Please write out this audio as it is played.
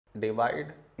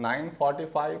divide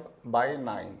 945 by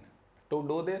 9. To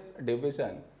do this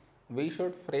division, we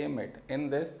should frame it in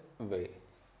this way.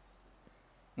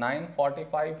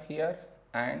 945 here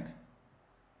and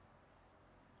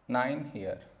 9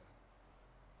 here.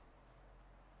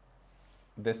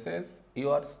 This is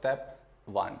your step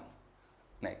 1.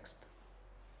 Next,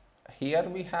 here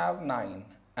we have 9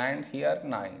 and here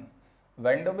 9.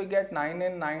 When do we get 9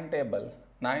 in 9 table?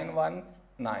 9 ones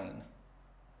 9.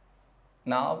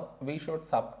 Now we should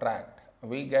subtract.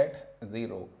 We get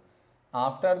 0.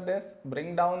 After this,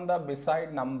 bring down the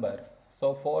beside number.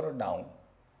 So 4 down.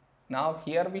 Now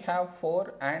here we have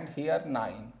 4 and here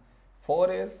 9.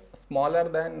 4 is smaller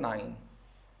than 9.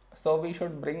 So we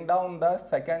should bring down the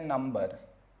second number.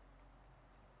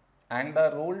 And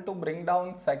the rule to bring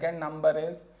down second number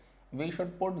is we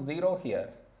should put 0 here.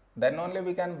 Then only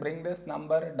we can bring this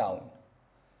number down.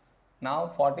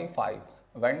 Now 45.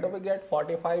 When do we get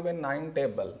 45 in 9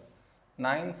 table?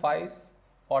 9 5s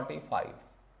 45.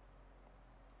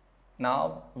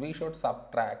 Now we should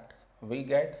subtract. We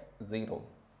get 0.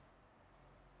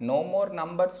 No more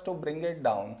numbers to bring it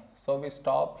down. So we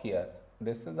stop here.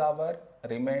 This is our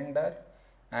remainder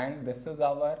and this is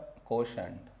our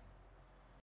quotient.